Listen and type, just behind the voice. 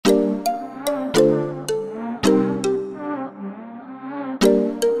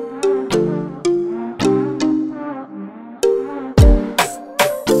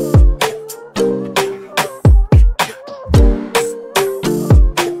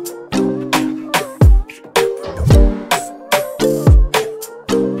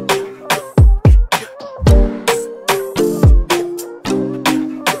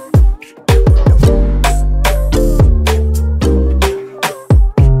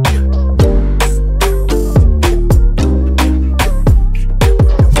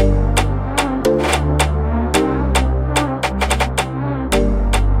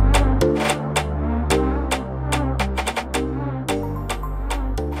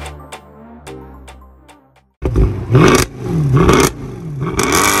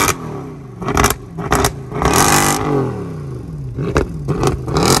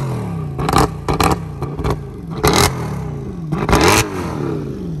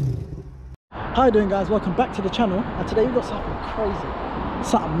How you doing, guys? Welcome back to the channel, and today we've got something crazy,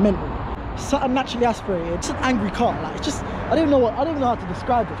 something mental, something naturally aspirated. It's an angry car. Like, it's just, I don't even know how to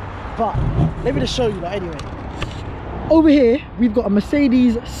describe it, but let me just show you. Like, anyway, over here we've got a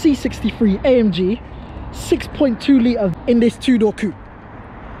Mercedes C63 AMG 6.2 litre in this two-door coupe.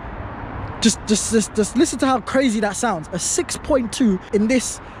 Just listen to how crazy that sounds. A 6.2 in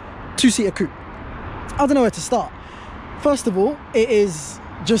this two-seater coupe. I don't know where to start. First of all, it is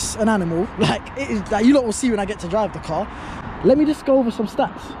just an animal. Like, it is, like, you lot will see when I get to drive the car. Let me just go over some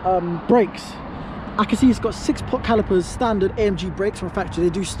stats. Brakes, I can see it's got 6-pot calipers, standard AMG brakes from factory.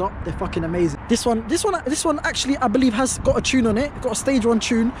 They do stop. They're fucking amazing. This one actually, I believe, has got a tune on it. It's got a stage 1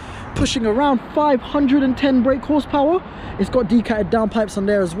 tune, pushing around 510 brake horsepower. It's got decatted downpipes on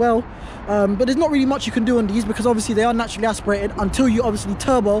there as well. But there's not really much you can do on these, because obviously they are naturally aspirated until you obviously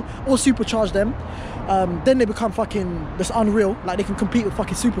turbo or supercharge them. Then they become fucking just unreal. Like, they can compete with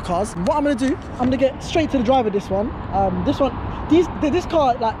fucking supercars. And what I'm gonna do, I'm gonna get straight to the drive of this one. This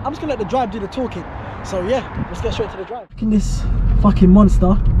car, like, I'm just gonna let the drive do the talking. So yeah, let's get straight to the drive. Look at this fucking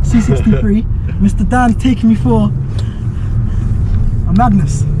monster, C63. Mr. Dan's taking me for a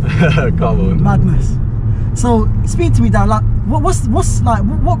madness. Come on. Madness. So speak to me, Dan. Like,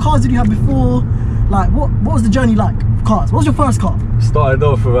 what cars did you have before? Like, what was the journey like? Cars. What was your first car? Started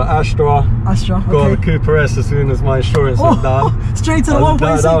off with an Astra. Astra. Okay. Got a Cooper S as soon as my insurance went down. Straight to the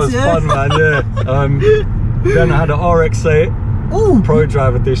 1.6. That was fun, man. Yeah. Then I had an RX-8. Ooh. Pro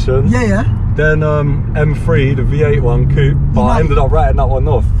Drive Edition. Yeah, yeah. Then M3, the V8 one coupe, but I ended up writing that one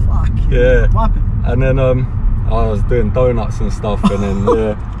off. Fuck. Yeah. What happened? And then I was doing donuts and stuff, and then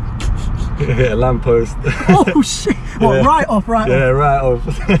hit a lamppost. Oh shit! What? Yeah. Right off. Yeah, right off.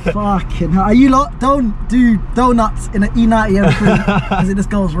 Fucking hell. Are you lot? Don't do donuts in an E90 M3 because it just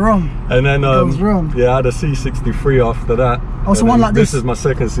goes wrong. And then goes wrong. Yeah, I had a C63 after that. Oh, so one like this. This is my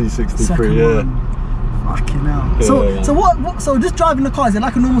second C63. Second yeah. One. Fucking hell. Yeah, So just driving the car, is it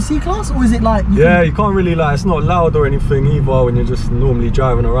like a normal C-Class, or is it like you can't really, like, it's not loud or anything either when you're just normally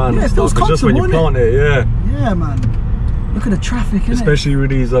driving around and stuff. It's just when you plant it, yeah, man. Look at the traffic, innit? Especially with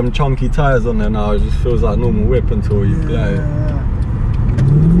these chunky tyres on there now, it just feels like a normal whip until you play it.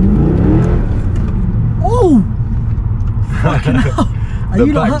 Oh! Fucking hell.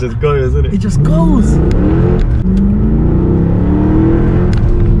 The back just goes, isn't it? It just goes.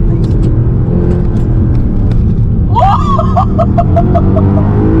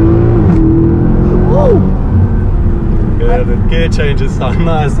 Yeah, the gear changes sound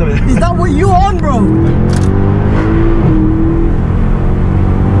nice, isn't it? Is that what you're on, bro?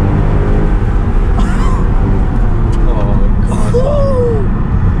 Oh, God.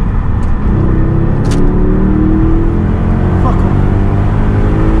 Fuck off.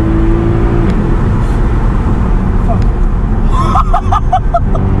 Fuck.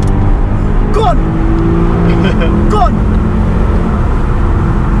 Gone! Gone!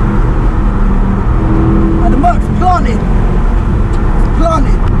 And the Merc's planted.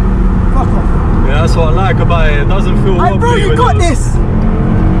 Fuck off. Yeah, that's what I like about it. It doesn't feel wobbly. Hey bro, you got this!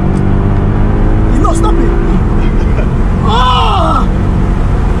 You're not stopping. Ah!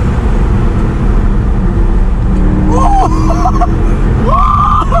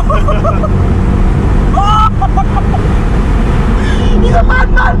 He's a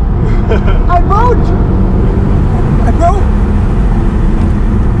madman! Hey bro! Hey bro!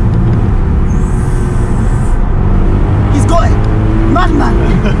 He's got it! Madman!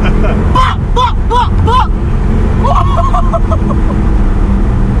 Bah!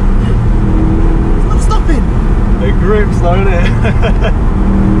 It's not stopping! It grips though, isn't it?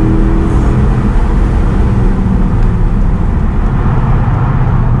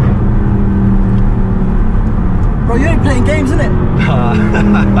 Bro, you ain't playing games, innit?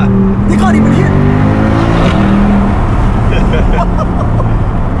 They can't even hear.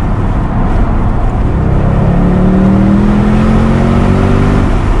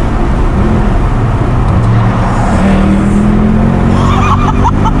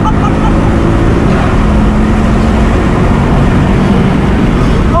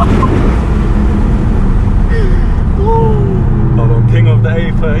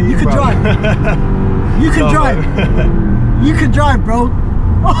 You can drive. You can drive. You can drive, bro.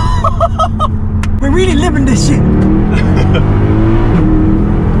 We're really living this shit.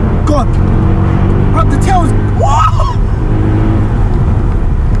 God. Up the tails. Whoa!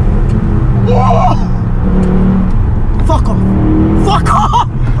 Whoa! Fuck off. Fuck off!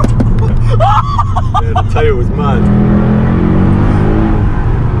 Yeah, the tail was mad.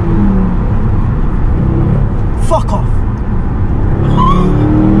 Fuck off.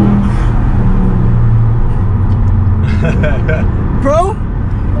 Bro,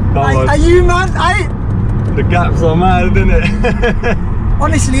 I Are you mad? The gaps are mad, isn't it?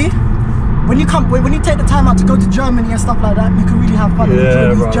 Honestly, when you take the time out to go to Germany and stuff like that, you can really have fun and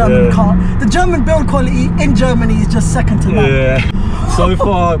enjoy this German car. The German build quality in Germany is just second to none. Yeah. So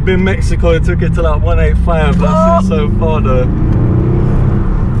far, been Mexico, took it to like 185. That's it so far though.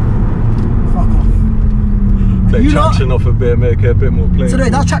 Fuck off. Take traction off a bit, make it a bit more plain. So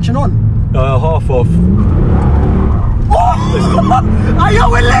that's traction on? Half off. Oh! Aye, yo,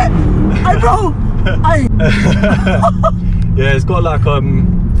 we're lit! Aye, bro! Aye. Yeah, it's got like a,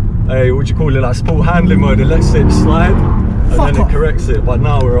 what do you call it, like sport handling mode. It lets it slide and then it corrects it, but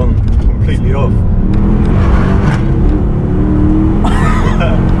now we're on completely off.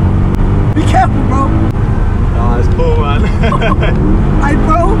 Be careful, bro. Nah, it's cool, man. Aye,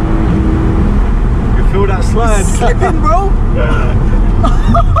 bro. You feel that slide? It's slipping, bro.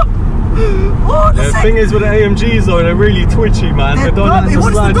 Oh, the thing is with the AMGs though, they're really twitchy, man. They don't like to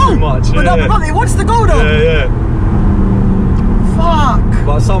slide too much. But it wants to go though. Yeah. Fuck.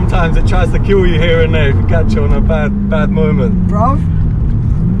 But sometimes it tries to kill you here and there if you catch you on a bad moment. Bro.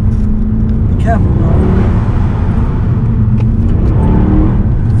 Be careful, bro.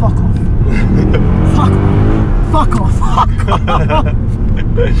 Fuck off. Fuck off.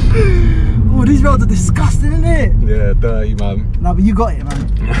 Oh, these roads are disgusting, isn't it? Yeah, dirty, man. Nah, but you got it, man.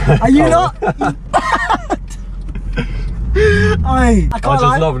 Are you not? I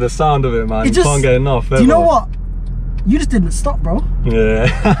just love the sound of it, man. You can't get enough. Do you know what? You just didn't stop, bro. Yeah.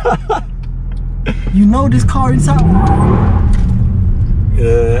 You know this car inside.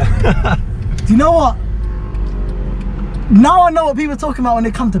 Yeah. Do you know what? Now I know what people are talking about when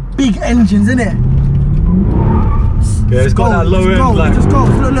it comes to big engines, innit? Yeah, it's got that low end, like. Just go.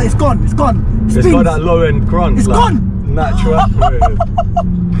 Look, it's gone. It's gone. It's got that low end grunt. It's like, gone. Natural aspirated.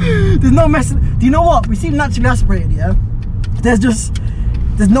 There's no mess. Do you know what? We see naturally aspirated, yeah? There's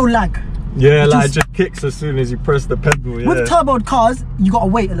no lag. Yeah, like it just kicks as soon as you press the pedal, yeah. With turboed cars, you gotta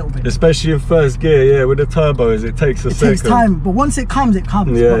wait a little bit. Especially in first gear, yeah, with the turbos, it takes a second. It takes time, but once it comes, it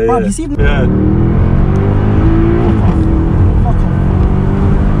comes. Yeah, but, bruv, you see? Yeah. Fuck off.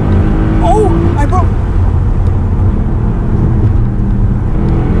 Oh, I broke.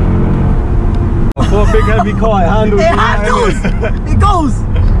 For a big heavy car, it handles. It handles! It goes!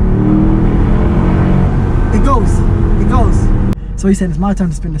 It goes. It goes. So he said it's my turn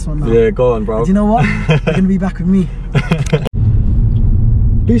to spin this one now. Yeah, go on, bro. And do you know what? You're gonna be back with me.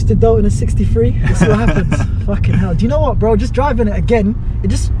 Boosted Dote in a 63. Let's see what happens. Fucking hell. Do you know what, bro? Just driving it again, it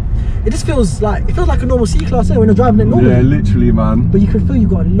just feels like a normal C-Class when you're driving it normally. Yeah, literally, man. But you can feel you've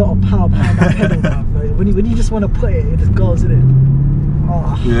got a lot of power behind that pedal, man. Like, when you just want to put it, it just goes, innit?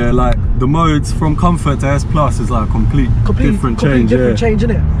 Oh. Yeah, like the modes from Comfort to S Plus is like a complete different change,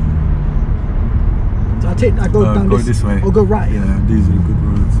 innit? So I go down this way. Or go right. Yeah, these are the good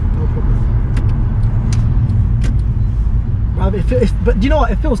roads. No problem. Right, but do you know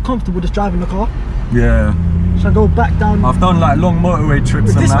what? It feels comfortable just driving the car. Yeah. Should I go back down? I've done like long motorway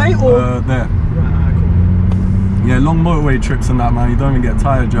trips and this that. Way or? There. Right, cool. Yeah, long motorway trips and that, man. You don't even get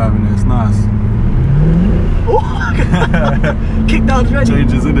tired driving it. It's nice. Oh, kickdown's ready.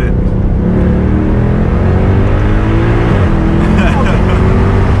 Changes, isn't it?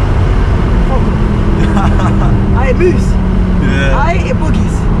 It moves. Yeah. It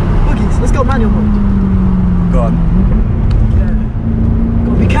boogies. Let's go manual mode. Go on. Yeah.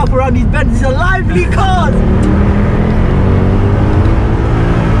 Gotta be careful around these bends. These are lively cars.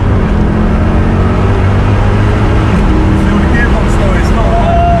 Feel the gearbox though. It's not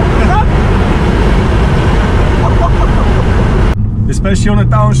bad. Especially on a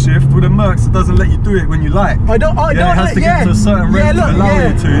downshift with a Mercs, it doesn't let you do it when you like. It has to get to a certain rate to allow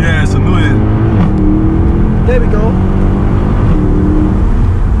you to. Yeah, it's annoying. There we go.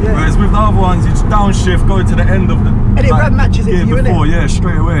 Yeah. Whereas with the other ones, you just downshift, go to the end of the and it rev matches it gear before, yeah,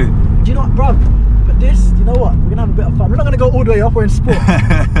 straight away. Do you know what, bruv? But this, do you know what? We're gonna have a bit of fun. We're not gonna go all the way off. We're in sport.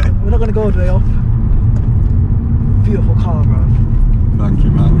 We're not gonna go all the way off. Beautiful car, bruv. Thank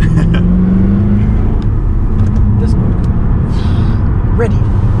you, man. Just ready.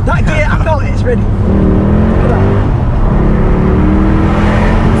 That gear, I felt it's ready. Look at that.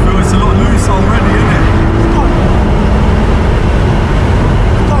 I feel it's a lot loose already, isn't it? It's gone.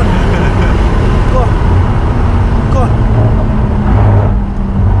 It's gone. Gone.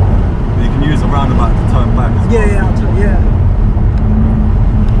 You can use a roundabout to turn back as well. Yeah, I'll tell you, yeah.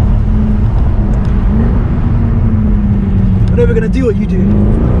 I'm never gonna do what you do.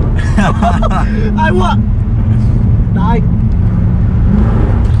 I what? Nah,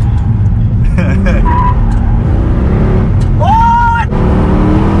 what?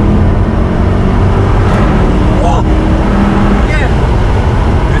 Oh!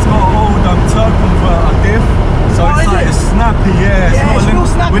 Yeah. It's got a whole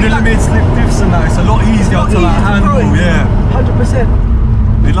with the limited slip diffs and that, it's a lot easier to like handle, yeah.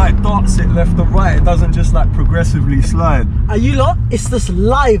 100%. It like darts it left and right, it doesn't just like progressively slide. And you lot, it's just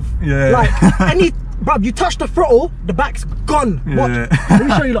live. Yeah. Like, bruv, you touch the throttle, the back's gone. Yeah. Watch. Let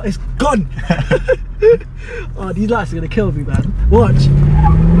me show you lot, it's gone. Oh, these lights are gonna kill me, man. Watch.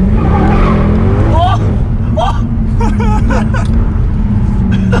 Oh! Oh!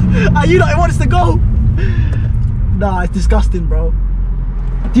 And you lot, it wants to go. Nah, it's disgusting, bro.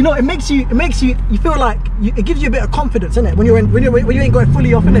 Do you know, it makes you feel like, it gives you a bit of confidence, innit? When you ain't going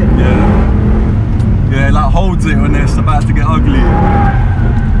fully off, innit? Yeah. Yeah, it like holds it when it's about to get ugly.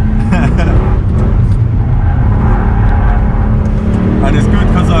 And it's good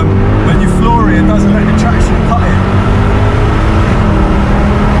because when you floor it, it doesn't let the traction cut it.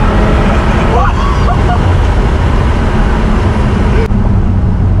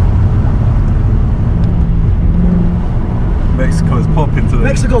 Mexico's popping today.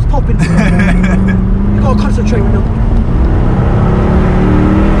 Mexico's popping today. You gotta concentrate with them.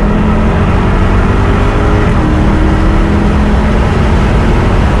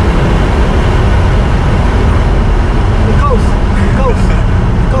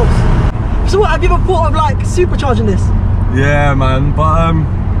 So what, have you ever thought of like supercharging this? Yeah, man, but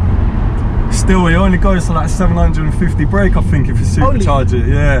still it only goes to like 750 brake, I think, if you supercharge it,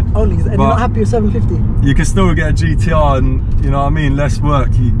 yeah. Only, and you're not happy with 750? You can still get a GTR and, you know what I mean, less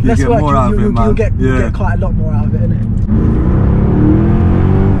work, you get more out of it, man. You'll get quite a lot more out of it, innit?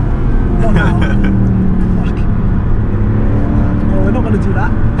 Not now. Fuck. No, we're not going to do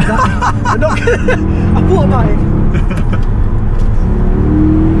that. We're not gonna, I thought about it.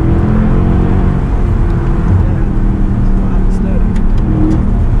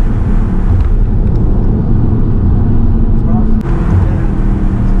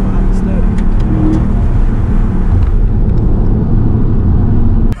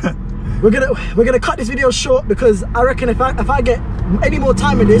 We're gonna cut this video short because I reckon if I get any more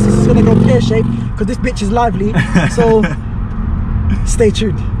time in this is gonna go pear shape because this bitch is lively. So stay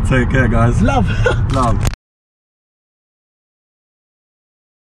tuned. Take care, guys. Love. Love.